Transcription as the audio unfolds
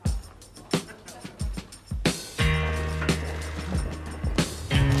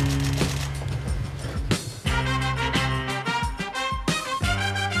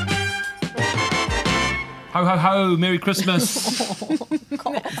Ho, ho, ho, Merry Christmas.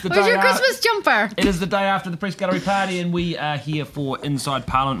 Where's your Christmas jumper? It is the day after the Press Gallery party, and we are here for Inside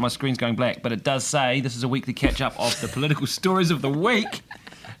Parliament. My screen's going black, but it does say this is a weekly catch-up of the political stories of the week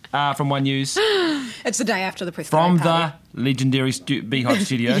from One News. It's the day after the Press Gallery party. From the legendary Beehive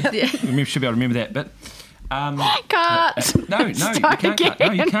studio. Yeah. You should be able to remember that bit. Cut! No, you can't cut.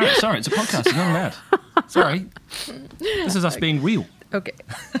 No, you can't. Sorry, it's a podcast. You're not allowed. Sorry. This is us being real. Okay.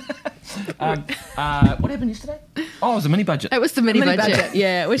 What happened yesterday? Oh, it was a mini budget. It was the mini budget,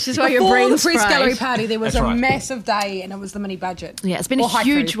 yeah, which is why your Before brain's the Press fried. Gallery party, there was That's a right. massive day, and it was the mini budget. Yeah, it's been Or a high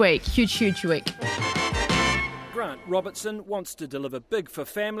huge food. week. Huge week. Grant Robertson wants to deliver big for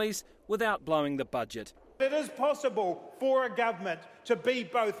families without blowing the budget. It is possible for a government to be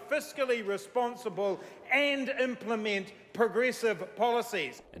both fiscally responsible and implement progressive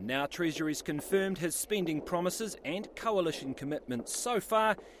policies. And now Treasury's confirmed his spending promises and coalition commitments so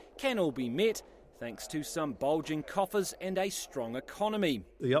far can all be met thanks to some bulging coffers and a strong economy.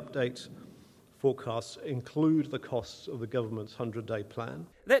 The update forecasts include the costs of the government's 100-day plan.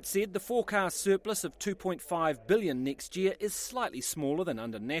 That said, the forecast surplus of $2.5 billion next year is slightly smaller than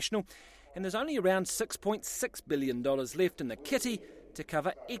under National, and there's only around $6.6 billion left in the kitty to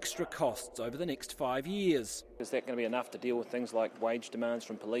cover extra costs over the next 5 years. Is that going to be enough to deal with things like wage demands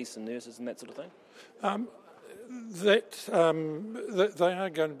from police and nurses and that sort of thing? That they are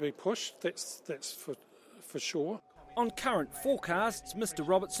going to be pushed, that's for sure. On current forecasts, Mr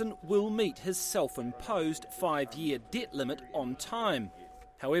Robertson will meet his self-imposed 5-year debt limit on time.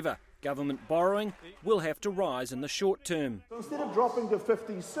 However, government borrowing will have to rise in the short term. So instead of dropping to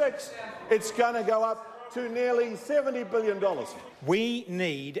 56, it's going to go up to nearly $70 billion. We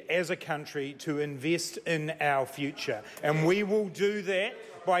need, as a country, to invest in our future, and we will do that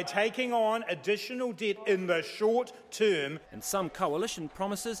by taking on additional debt in the short term. And some coalition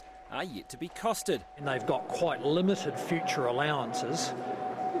promises are yet to be costed. And they've got quite limited future allowances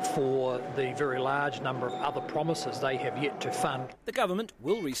for the very large number of other promises they have yet to fund. The government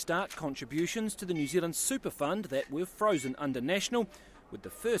will restart contributions to the New Zealand Super Fund that were frozen under National, with the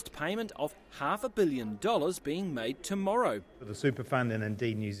first payment of $500 million being made tomorrow. The Super Fund and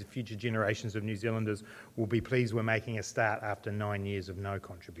indeed future generations of New Zealanders will be pleased we're making a start after 9 years of no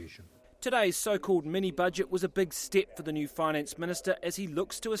contribution. Today's so-called mini-budget was a big step for the new Finance Minister as he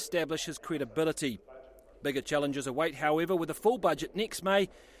looks to establish his credibility. Bigger challenges await, however, with a full budget next May,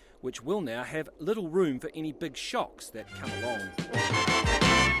 which will now have little room for any big shocks that come along.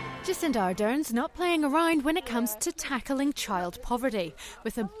 Jacinda Ardern's not playing around when it comes to tackling child poverty,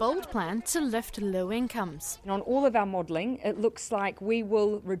 with a bold plan to lift low incomes. On all of our modelling, it looks like we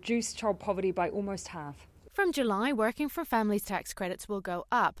will reduce child poverty by almost half. From July, working for families tax credits will go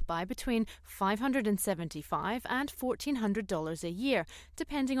up by between $575 and $1,400 a year,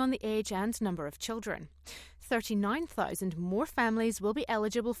 depending on the age and number of children. 39,000 more families will be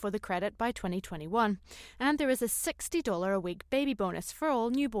eligible for the credit by 2021, and there is a $60 a week baby bonus for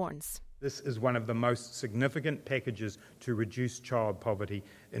all newborns. This is one of the most significant packages to reduce child poverty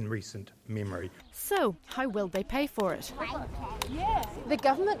in recent memory. So, how will they pay for it? The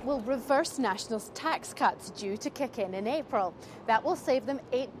government will reverse National's tax cuts due to kick in April. That will save them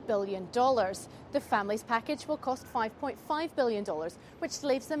 $8 billion. The families package will cost $5.5 billion, which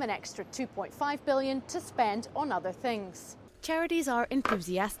leaves them an extra $2.5 billion to spend on other things. Charities are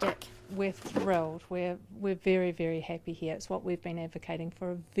enthusiastic. We're thrilled. We're very, very happy here. It's what we've been advocating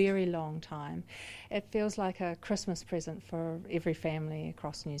for a very long time. It feels like a Christmas present for every family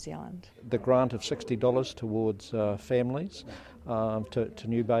across New Zealand. The grant of $60 towards families to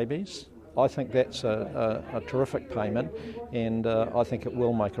new babies, I think that's a terrific payment, and I think it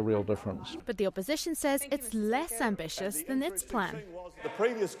will make a real difference. But the opposition says it's less ambitious than its plan. The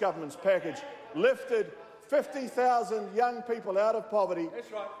previous government's package lifted 50,000 young people out of poverty.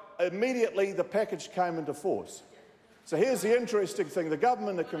 That's right. Immediately the package came into force. So here's the interesting thing. The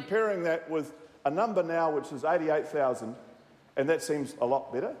government are comparing that with a number now which is 88,000, and that seems a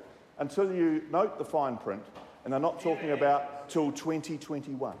lot better, until you note the fine print, and they're not talking about till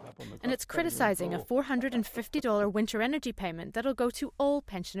 2021. And it's criticising a $450 winter energy payment that'll go to all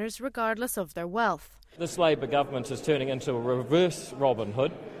pensioners regardless of their wealth. This Labor government is turning into a reverse Robin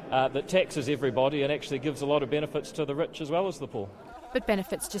Hood that taxes everybody and actually gives a lot of benefits to the rich as well as the poor. But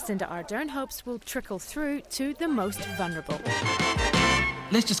benefits Jacinda Ardern hopes will trickle through to the most vulnerable.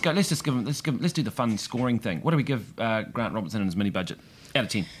 Let's do the fun scoring thing. What do we give Grant Robertson and his mini budget? Out of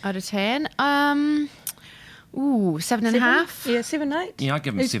 10. Out of 10, 7.5. Yeah, 7, 8. Yeah, I'd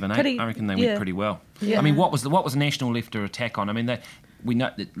give them 7, 8. I reckon they went pretty well. Yeah. I mean, what was National left to attack on? I mean, we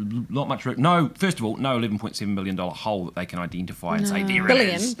know that not much. No, first of all, no $11.7 billion hole that they can identify and say there it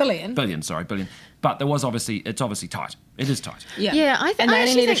is. Billion. But it's obviously tight. It is tight. Yeah. And they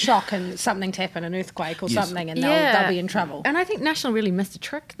only need a shock and something to happen, an earthquake or something, and they'll be in trouble. And I think National really missed a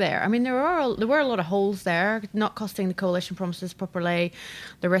trick there. I mean, there were a lot of holes there, not costing the coalition promises properly,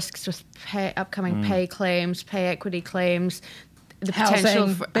 the risks with upcoming pay claims, pay equity claims, the potential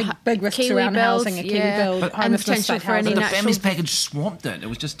for big risks Kiwi around bills, housing, a Kiwi bill, and the potential for any the natural... families package swamped it. It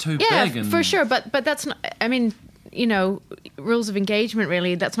was just too big. Yeah, for sure. But that's not... I mean... rules of engagement,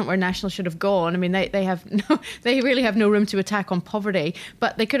 really, that's not where National should have gone. I mean, they really have no room to attack on poverty,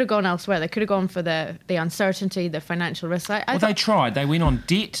 but they could have gone elsewhere. They could have gone for the uncertainty, the financial risk. They tried. They went on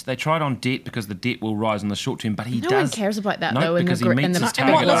debt. They tried on debt because the debt will rise in the short term, but no one cares about that, though. Because he meets his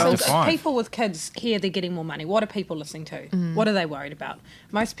target after 5. People with kids here, they're getting more money. What are people listening to? What are they worried about?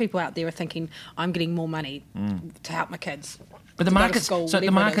 Most people out there are thinking, I'm getting more money to help my kids. But the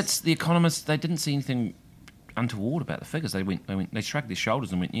markets, the economists, they didn't see anything untoward about the figures. They shrugged their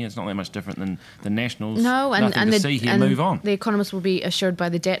shoulders and went, it's not that much different than the Nationals. No, and move on. The economists will be assured by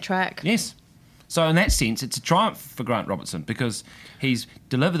the debt track. Yes. So in that sense, it's a triumph for Grant Robertson because he's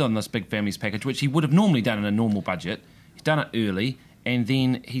delivered on this big families package, which he would have normally done in a normal budget. He's done it early, and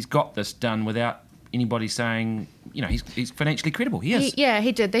then he's got this done without anybody saying, he's financially credible. He is.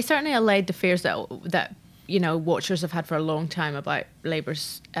 He did. They certainly allayed the fears that watchers have had for a long time about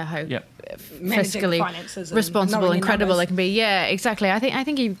Labour's how fiscally responsible and credible they can be. Yeah, exactly. I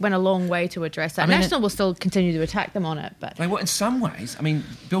think he went a long way to address that. National will still continue to attack them on it, but in some ways,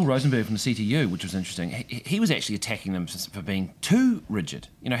 Bill Rosenberg from the CTU, which was interesting, he was actually attacking them for being too rigid.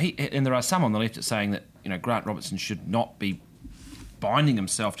 And there are some on the left that saying that Grant Robertson should not be binding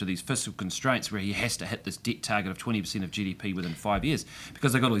himself to these fiscal constraints where he has to hit this debt target of 20% of GDP within 5 years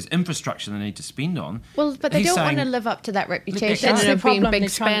because they've got all this infrastructure they need to spend on. Well, but they don't want to live up to that reputation of being big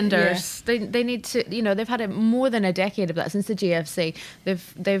spenders. They need to, they've had more than a decade of that since the GFC.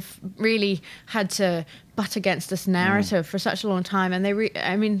 They've really had to butt against this narrative for such a long time, and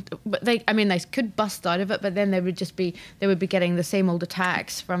they could bust out of it, but then they would be getting the same old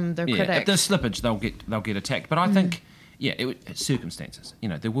attacks from their critics. If there's slippage, they'll get attacked. But I think. Yeah, circumstances.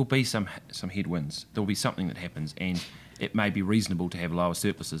 There will be some headwinds. There will be something that happens, and it may be reasonable to have lower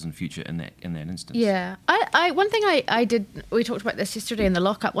surpluses in future in that instance. Yeah, one thing I did. We talked about this yesterday in the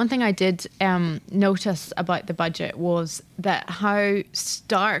lockup. One thing I did notice about the budget was that how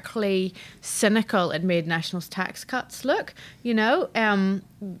starkly cynical it made National's tax cuts look.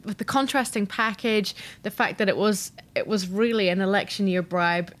 With the contrasting package, the fact that it was really an election year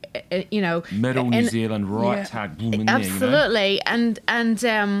bribe. Middle New Zealand, right? Absolutely,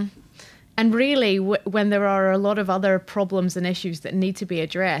 and really, when there are a lot of other problems and issues that need to be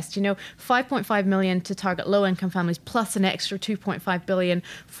addressed, $5.5 million to target low-income families, plus an extra $2.5 billion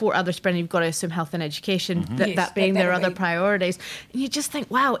for other spending. You've got to assume health and education, that being their other priorities. And you just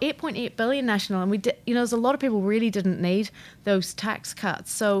think, wow, $8.8 billion National, and we did. There's a lot of people really didn't need those tax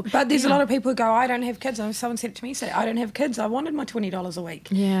cuts. So, but there's a lot of people who go, I don't have kids. Someone said it to me, I don't have kids. I wanted my $20 a week.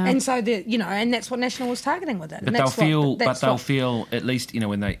 Yeah, and so and that's what National was targeting with it. But they'll feel at least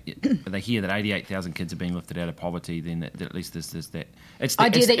when they hear that 88,000 kids are being lifted out of poverty, then at least there's that. It's the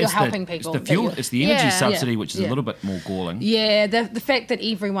idea that you're helping people. It's the fuel. It's the energy subsidy, which is a little bit more galling. Yeah, the fact that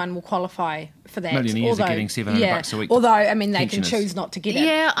everyone will qualify for that. Millionaires are getting $700 a week. Although, they can choose not to get it.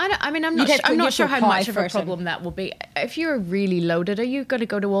 Yeah, I'm not sure how much of a problem that will be. If you're really loaded, are you going to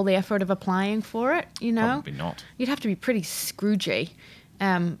go to all the effort of applying for it? Probably not. You'd have to be pretty scroogey.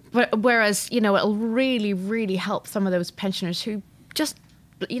 Whereas, it'll really, really help some of those pensioners who just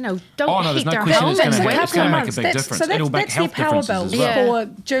don't there's no question it's going to make a big difference. So it'll make health differences as well.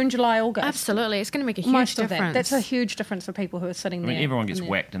 For June, July, August. Absolutely, it's going to make a huge difference. That's a huge difference for people who are sitting there. Everyone gets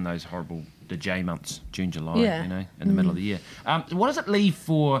whacked in those horrible J months, June, July, in the middle of the year. What does it leave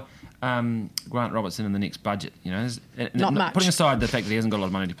for Grant Robertson in the next budget? Not much. Putting aside the fact that he hasn't got a lot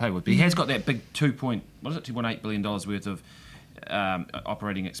of money to play with, but he has got that big $2.8 billion worth of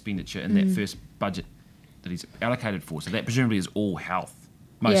operating expenditure in that first budget that he's allocated for. So that presumably is all health.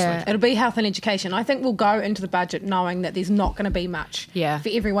 Mostly. Yeah, it'll be health and education. I think we'll go into the budget knowing that there's not going to be much for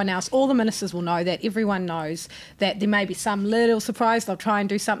everyone else. All the ministers will know that. Everyone knows that there may be some little surprise. They'll try and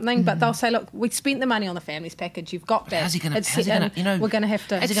do something, but they'll say, look, we spent the money on the families package. You've got that. We're going to have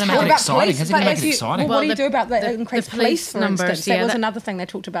to... How's he going to make it exciting? How's he going to make it exciting? What do you do about the increased police, for numbers? Instance? That was another thing they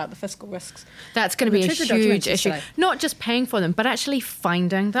talked about, the fiscal risks. That's going to be a huge issue. Not just paying for them, but actually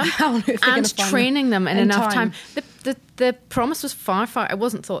finding them and training them in enough time. the promise was far, it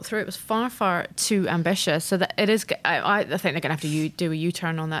wasn't thought through. It was far too ambitious. So that it is. I think they're going to have to do a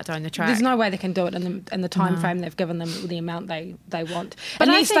U-turn on that down the track. There's no way they can do it in the time frame they've given them, the amount they want. But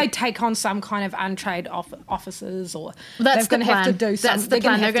unless they take on some kind of untrained officers, or they're going to have to do something. That's the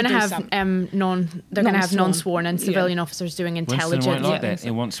plan. They're going to have non-sworn and civilian officers doing intelligence. Winston won't like that.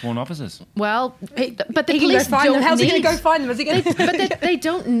 He wants sworn officers. Well, but the he police can go find them. How's he going to go need- find them? Is he going to? But they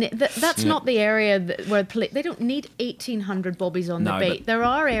don't. That's not the area where they don't need 1,800 bobbies on the beat. There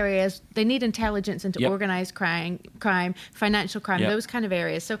are areas they need intelligence into organised crime, financial crime, those kind of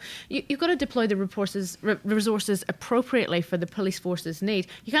areas. So you've got to deploy the resources appropriately for the police force's need.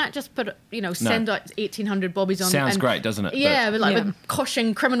 You can't just send out 1,800 bobbies on. Sounds great, doesn't it? Yeah, with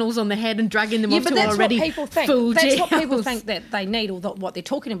coshing criminals on the head and dragging them off to already full jails. That's what people think that they need, or what they're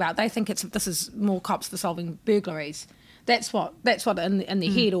talking about. They think this is more cops for solving burglaries. That's what in the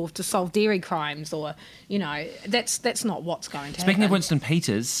head, or to solve dairy crimes, or that's not what's going to happen. Speaking of Winston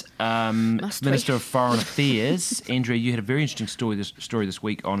Peters, Minister of Foreign Affairs, Andrea, you had a very interesting story this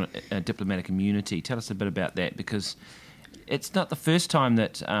week on diplomatic immunity. Tell us a bit about that, because it's not the first time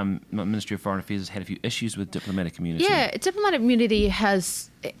that Ministry of Foreign Affairs has had a few issues with diplomatic immunity. Yeah, diplomatic immunity has,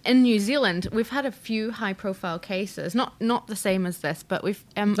 in New Zealand, we've had a few high-profile cases. Not the same as this, but we've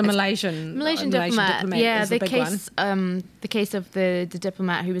the Malaysian diplomat. Yeah, is the case. The case of the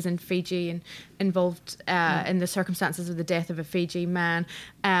diplomat who was in Fiji and involved in the circumstances of the death of a Fiji man,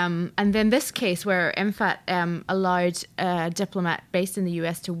 and then this case where MFAT allowed a diplomat based in the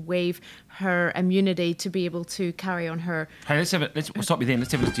US to waive her immunity to be able to carry on her. Hey, let's stop you then.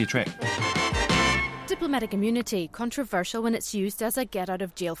 Let's have a listen to your track. Diplomatic immunity, controversial when it's used as a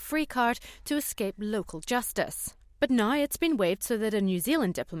get-out-of-jail-free card to escape local justice. But now it's been waived so that a New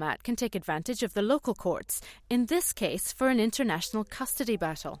Zealand diplomat can take advantage of the local courts, in this case for an international custody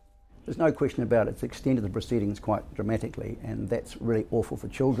battle. There's no question about it. It's extended the proceedings quite dramatically, and that's really awful for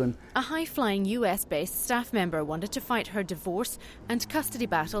children. A high-flying US-based staff member wanted to fight her divorce and custody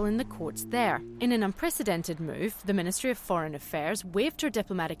battle in the courts there. In an unprecedented move, the Ministry of Foreign Affairs waived her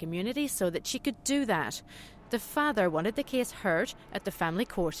diplomatic immunity so that she could do that. The father wanted the case heard at the family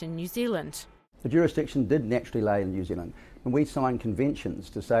court in New Zealand. The jurisdiction did naturally lay in New Zealand, and we signed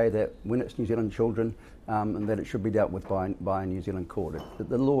conventions to say that when it's New Zealand children, and that it should be dealt with by a New Zealand court.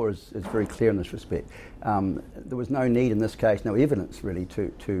 The law is very clear in this respect. There was no need in this case, no evidence really,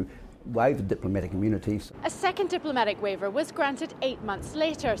 to waive the diplomatic immunities. A second diplomatic waiver was granted 8 months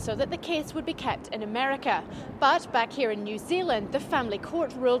later so that the case would be kept in America. But back here in New Zealand, the family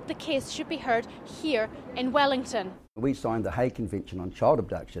court ruled the case should be heard here in Wellington. We signed the Hague Convention on Child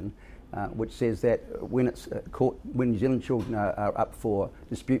Abduction, which says that when New Zealand children are up for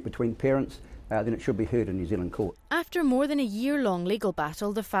dispute between parents, then it should be heard in New Zealand court. After more than a year-long legal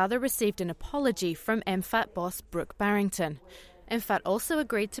battle, the father received an apology from MFAT boss Brooke Barrington. MFAT also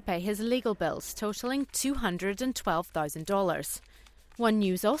agreed to pay his legal bills, totalling $212,000. One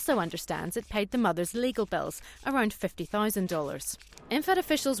News also understands it paid the mother's legal bills, around $50,000. MFAT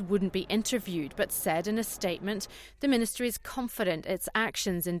officials wouldn't be interviewed, but said in a statement the ministry is confident its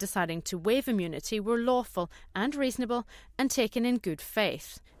actions in deciding to waive immunity were lawful and reasonable and taken in good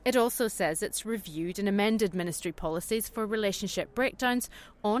faith. It also says it's reviewed and amended ministry policies for relationship breakdowns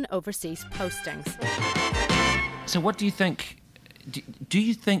on overseas postings. So what do you think? Do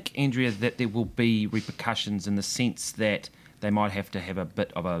you think, Andrea, that there will be repercussions in the sense that they might have to have a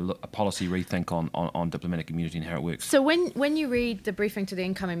bit of a policy rethink on diplomatic immunity and how it works? So when you read the briefing to the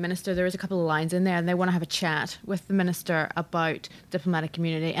incoming minister, there is a couple of lines in there, and they want to have a chat with the minister about diplomatic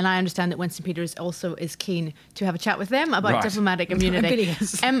immunity. And I understand that Winston Peters also is keen to have a chat with them about diplomatic immunity.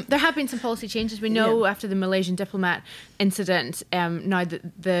 There have been some policy changes. We know after the Malaysian diplomat incident, now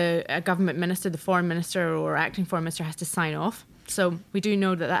that the government minister, the foreign minister or acting foreign minister has to sign off. So we do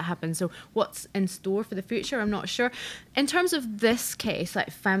know that happens. So what's in store for the future, I'm not sure. In terms of this case, like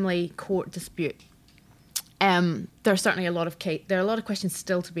family court dispute, there's certainly a lot of questions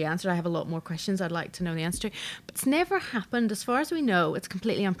still to be answered. I have a lot more questions I'd like to know the answer to. But it's never happened, as far as we know. It's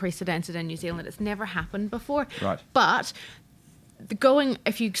completely unprecedented in New Zealand. It's never happened before. Right. But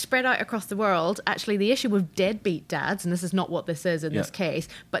if you spread out across the world, actually the issue with deadbeat dads, and this is not what this is in this case,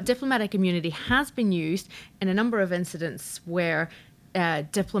 but diplomatic immunity has been used in a number of incidents where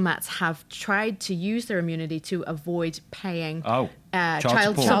diplomats have tried to use their immunity to avoid paying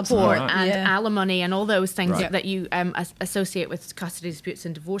child support and alimony and all those things that you associate with custody disputes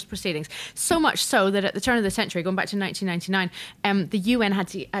and divorce proceedings. So much so that at the turn of the century, going back to 1999, the UN had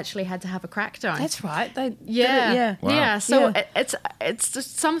to have a crackdown. That's right. So it's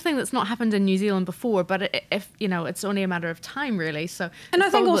just something that's not happened in New Zealand before, but it's only a matter of time, really. So, and I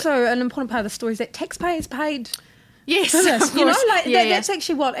think also an important part of the story is that taxpayers paid Yes, for this. of course. That's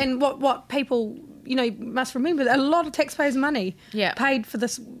actually what people must remember. A lot of taxpayers' money paid for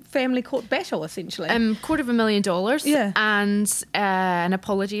this family court battle, essentially. $250,000 and an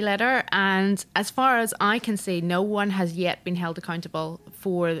apology letter. And as far as I can see, no one has yet been held accountable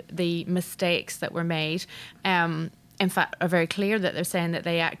for the mistakes that were made. In fact, are very clear that they're saying that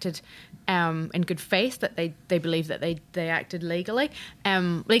they acted in good faith, that they believe that they acted legally.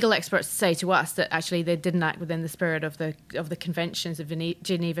 Legal experts say to us that actually they didn't act within the spirit of the conventions, of the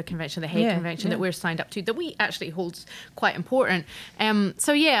Geneva Convention, the Hague Convention that we're signed up to, that we actually hold quite important. I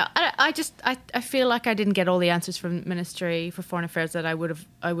feel like I didn't get all the answers from the Ministry for Foreign Affairs that I would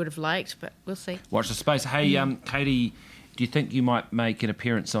have liked, but we'll see. Watch the space. Hey, Katie, do you think you might make an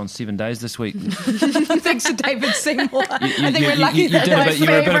appearance on 7 Days this week? Thanks to David Seymour. I think we're lucky you that did a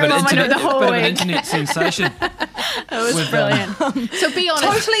bit of an week. internet sensation. That was brilliant. So be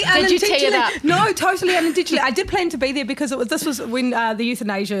honest. Totally did you tee it up? No, totally unintentionally. I did plan to be there because this was when the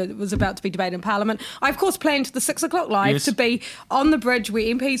euthanasia was about to be debated in Parliament. I, of course, planned the 6 o'clock live to be on the bridge where I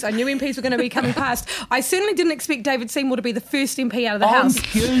knew MPs were going to be coming past. I certainly didn't expect David Seymour to be the first MP out of the House. On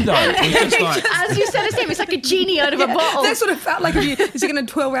cue, though. As you said, it's like a genie out of a bottle. That's what it felt like. Is he going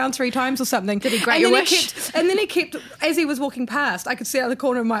to twirl around 3 times or something? Did he grant your wish? And then he kept, as he was walking past, I could see out of the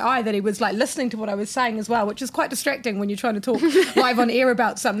corner of my eye that he was listening to what I was saying as well, which is quite distracting when you're trying to talk live on air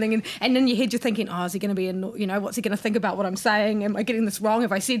about something, and in your head you're thinking, is he going to be what's he going to think about what I'm saying? Am I getting this wrong?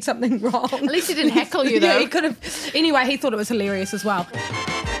 Have I said something wrong? At least he didn't heckle you, though. Yeah, he could have. Anyway, he thought it was hilarious as well.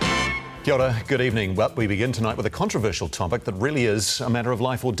 Kia ora, good evening. Well, we begin tonight with a controversial topic that really is a matter of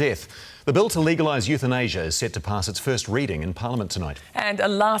life or death. The bill to legalise euthanasia is set to pass its first reading in Parliament tonight. And a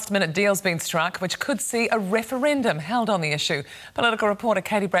last-minute deal's been struck which could see a referendum held on the issue. Political reporter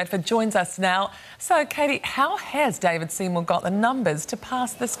Katie Bradford joins us now. So, Katie, how has David Seymour got the numbers to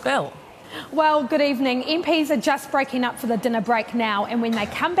pass this bill? Well, good evening. MPs are just breaking up for the dinner break now, and when they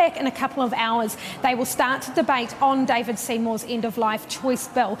come back in a couple of hours, they will start to debate on David Seymour's end-of-life choice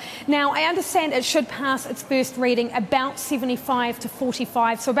bill. Now, I understand it should pass its first reading about 75 to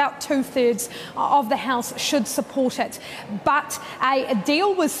 45, so about 2/3 of the House should support it. But a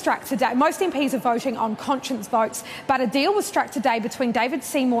deal was struck today. Most MPs are voting on conscience votes, but a deal was struck today between David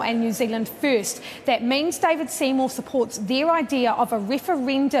Seymour and New Zealand First. That means David Seymour supports their idea of a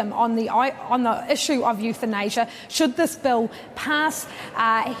referendum on the issue of euthanasia should this bill pass.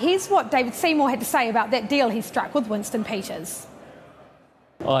 Here's what David Seymour had to say about that deal he struck with Winston Peters.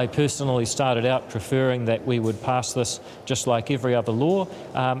 I personally started out preferring that we would pass this just like every other law,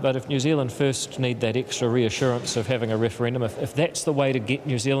 but if New Zealand First need that extra reassurance of having a referendum, if that's the way to get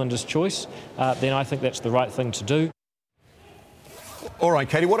New Zealanders' choice, then I think that's the right thing to do. All right,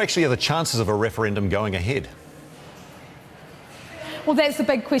 Katie, what actually are the chances of a referendum going ahead? Well, that's the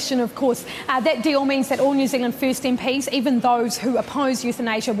big question, of course. That deal means that all New Zealand First MPs, even those who oppose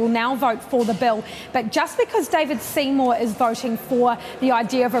euthanasia, will now vote for the bill. But just because David Seymour is voting for the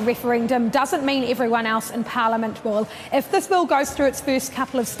idea of a referendum doesn't mean everyone else in Parliament will. If this bill goes through its first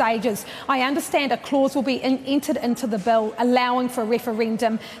couple of stages, I understand a clause will be entered into the bill allowing for a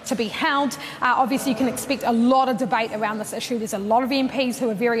referendum to be held. Obviously, you can expect a lot of debate around this issue. There's a lot of MPs who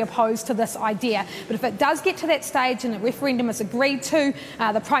are very opposed to this idea. But if it does get to that stage and a referendum is agreed to,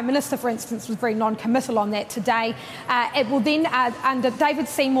 the Prime Minister, for instance, was very non-committal on that today. It will then, under David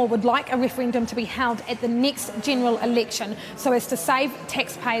Seymour, would like a referendum to be held at the next general election so as to save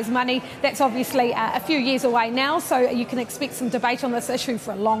taxpayers' money. That's obviously a few years away now, so you can expect some debate on this issue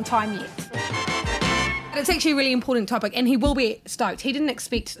for a long time yet. It's actually a really important topic, and he will be stoked. He didn't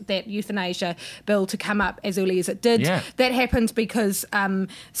expect that euthanasia bill to come up as early as it did. Yeah. That happened because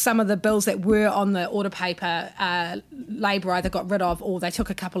some of the bills that were on the order paper, Labor either got rid of or they took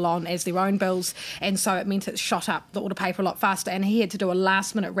a couple on as their own bills, and so it meant it shot up the order paper a lot faster, and he had to do a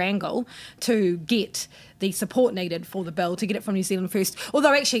last-minute wrangle to get the support needed for the bill, to get it from New Zealand First.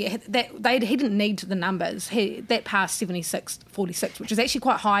 Although actually he didn't need the numbers. That passed 76-46, which is actually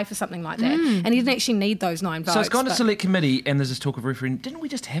quite high for something like that. And he didn't actually need those 9 votes. So it's gone to select committee, and there's this talk of referendum. Didn't we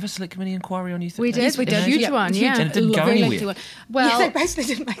just have a select committee inquiry on euthanasia? We did. We did. A huge one, yeah. And it didn't go anywhere. Well, they basically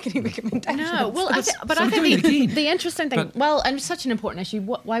didn't make any recommendations. No, well, I think the interesting thing, and it's such an important issue,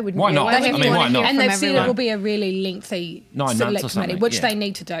 why wouldn't why you? Not? Why not? And they've said it will be a really lengthy select committee, which they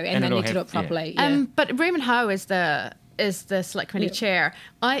need to do, and they need to do it properly. Yeah. But Raymond Howe is the select committee chair.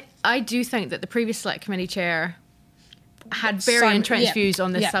 I do think that the previous select committee chair had very entrenched views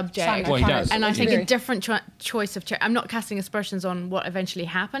on this subject. Well, he does. And I think a different choice of chair. I'm not casting aspersions on what eventually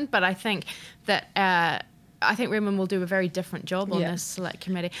happened, but I think that I think Raymond will do a very different job on this select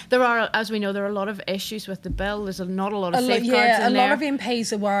committee. There are, as we know, there are a lot of issues with the bill. There's not a lot of safeguards in there. A lot of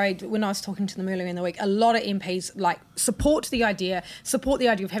MPs are worried. When I was talking to them earlier in the week, a lot of MPs support the idea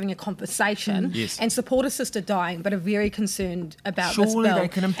of having a conversation and support assisted dying, but are very concerned about this bill. They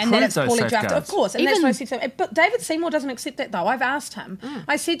can improve and that it's those poorly drafted. safeguards. Of course, and that's what I said to him. But David Seymour doesn't accept that, though. I've asked him.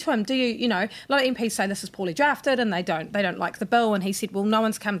 I said to him, a lot of MPs say this is poorly drafted and they don't like the bill, and he said, well, no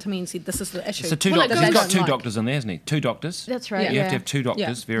one's come to me and said this is the issue. So he's got two doctors in there, hasn't he? 2 doctors. That's right. You have to have 2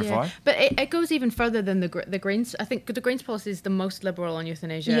 doctors verify. Yeah. But it goes even further than the Greens. I think the Greens policy is the most liberal on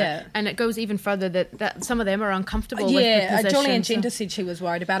euthanasia, and it goes even further that some of them are uncomfortable with the position. Julian Gender said she was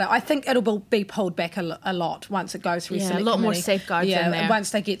worried about it. I think it'll be pulled back a lot once it goes through select a lot committee. more safeguards in there.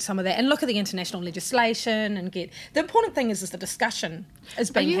 Once they get some of that. And look at the international legislation and get... The important thing is the discussion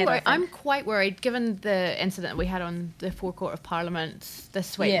is being had. I'm quite worried, given the incident we had on the forecourt of Parliament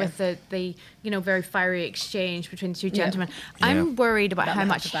this week with the very fiery exchange between the two gentlemen. I'm worried about how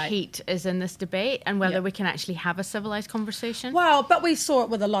much heat is in this debate and whether we can actually have a civilised conversation. Well, but we saw it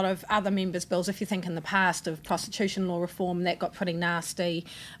with a lot of other members' bills. If you think in the past of prostitution law reform, that got pretty nasty.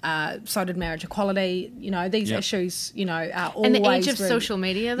 So did marriage equality. These issues, are always... In the age of social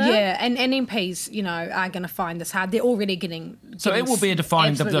media, though? Yeah, and MPs, are going to find this hard. They're already getting... So it will be the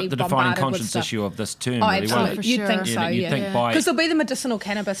defining conscience issue of this term, really, won't it? You'd think so, because there'll be the medicinal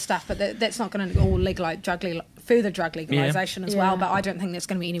cannabis stuff, but that's not going to all further drug legalisation as well, but I don't think that's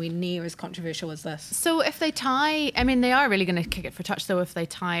going to be anywhere near as controversial as this. So if they tie... I mean, they are really going to kick it for touch, though, if they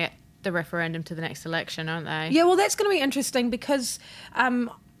tie the referendum to the next election, aren't they? Yeah, well, that's going to be interesting because...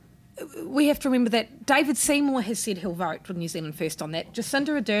 we have to remember that David Seymour has said he'll vote for New Zealand First on that. Jacinda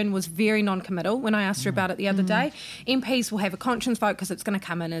Ardern was very non-committal when I asked her about it the other day. MPs will have a conscience vote because it's going to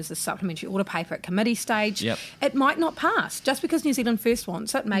come in as a supplementary order paper at committee stage. It might not pass. Just because New Zealand First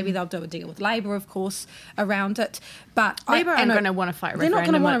wants it, maybe they'll do a deal with Labor, of course, around it. But Labor aren't going to want to fight a referendum. They're not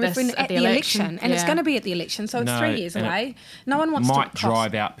going to want a referendum at the election. And it's going to be at the election, so it's 3 years away. No one wants to... might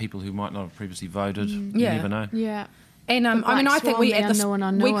drive out people who might not have previously voted. You never know. Yeah. And I think we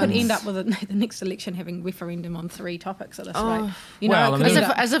could end up with the next election having referendum on 3 topics at this rate.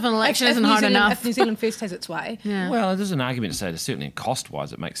 As if an election isn't hard enough. If New Zealand First has its way. Yeah. Well, there's an argument to say that certainly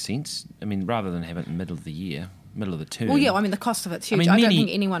cost-wise it makes sense. I mean, rather than have it in the middle of the year, middle of the term. Well, yeah, I mean, the cost of it's huge. I don't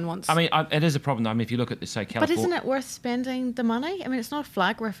think anyone wants... I mean, it is a problem, though. I mean, if you look at, say, California... But isn't it worth spending the money? I mean, it's not a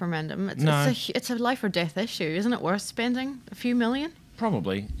flag referendum. It's a life or death issue. Isn't it worth spending a few million?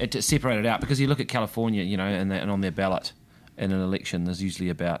 Probably. To separate it out, because you look at California, and on their ballot in an election, there's usually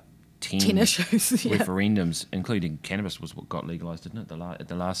about 10 issues, referendums, including cannabis was what got legalised, didn't it? At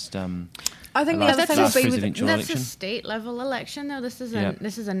the last I think the other thing last will be presidential that's election. a state level election, though. This is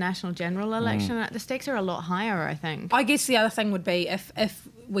a national general election. The stakes are a lot higher, I think. I guess the other thing would be if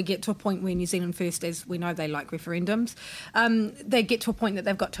we get to a point where New Zealand First, as we know they like referendums, they get to a point that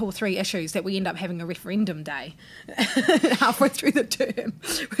they've got 2 or 3 issues that we end up having a referendum day halfway through the term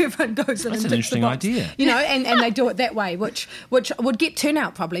where everyone goes in. That's and an interesting idea. And they do it that way, which would get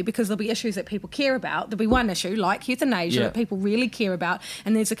turnout probably because there'll be issues that people care about. There'll be one issue like euthanasia that people really care about,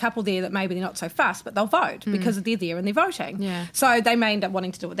 and there's a couple there that maybe they're not so fast, but they'll vote because they're there and they're voting. Yeah. So they may end up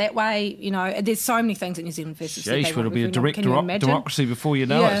wanting to do it that way. There's so many things that New Zealand First. Sheesh, it'll be a direct democracy before you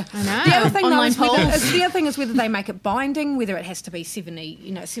know it. I know. The other thing, the other thing is whether they make it binding, whether it has to be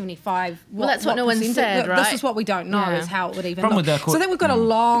 75. Well, that's what no one said, right? This is what we don't know is how it would even look. So then we've got a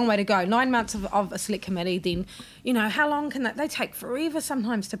long way to go. 9 months of a select committee. Then, how long can they take forever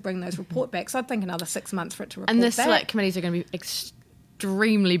sometimes to bring those report back. So I'd think another 6 months for it to report back. And the select committees are going to be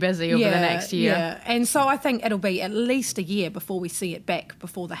extremely busy over the next year. Yeah, and so I think it'll be at least a year before we see it back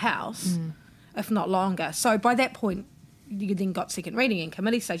before the House, if not longer. So by that point, you then got second reading in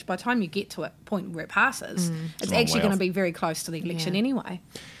committee stage. By the time you get to a point where it passes, it's actually going to be very close to the election anyway.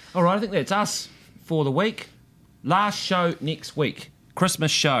 All right, I think that's us for the week. Last show next week.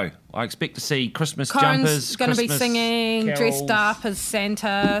 Christmas show. I expect to see Christmas jumpers. Going to be singing, carols, dressed up as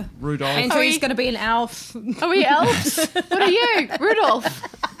Santa. Rudolph. Andrew's going to be an elf. Are we elves? What are you? Rudolph.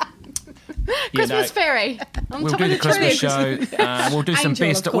 Christmas fairy. We'll do the Christmas show. We'll do some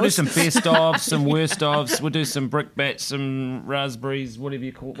best. We'll do some best ofs, some worst ofs. We'll do some brickbats, some raspberries. Whatever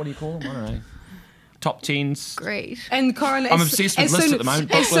you call. What do you call them? I don't know. Top 10s. Great. And Corin, I'm obsessed with lists at the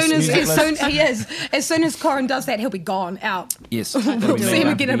moment. As soon as Corin does that, he'll be gone out. Yes. We'll see him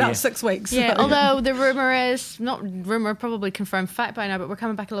again in about 6 weeks. Yeah, although the rumour is, not rumour, probably confirmed fact by now, but we're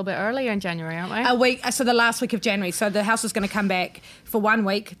coming back a little bit earlier in January, aren't we? A week, so the last week of January. So the House is going to come back for 1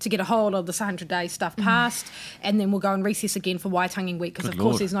 week to get a hold of this 100-day stuff passed, and then we'll go and recess again for Waitangi week, because of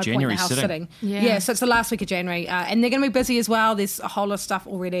course there's no point in the House sitting. Yeah, so it's the last week of January, and they're going to be busy as well. There's a whole lot of stuff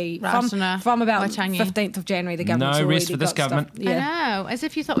already from about on you. 15th of January, the government's No already rest for this got government. Stuff. Yeah. I know, as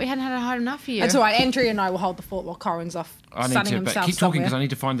if you thought we hadn't had a hard enough year. It's all right. Andrea and I will hold the fort while Corin's off I need sunning to, but himself keep talking because I somewhere. need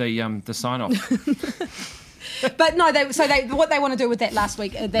to find the sign off. But no, what they want to do with that last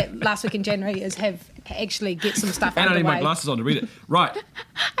week in January is get some stuff And I need underway. my glasses on to read it. Right.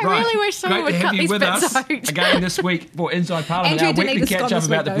 I really wish someone Great would to cut have you these with bits us out. again this week for Inside Parliament, Andrew our didn't weekly need to catch score up this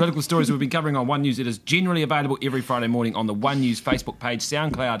about week, the though. political stories we've been covering on One News. It is generally available every Friday morning on the One News Facebook page,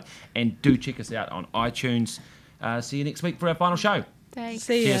 SoundCloud, and do check us out on iTunes. See you next week for our final show. Thanks.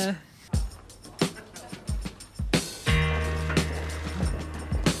 See ya. Cheers.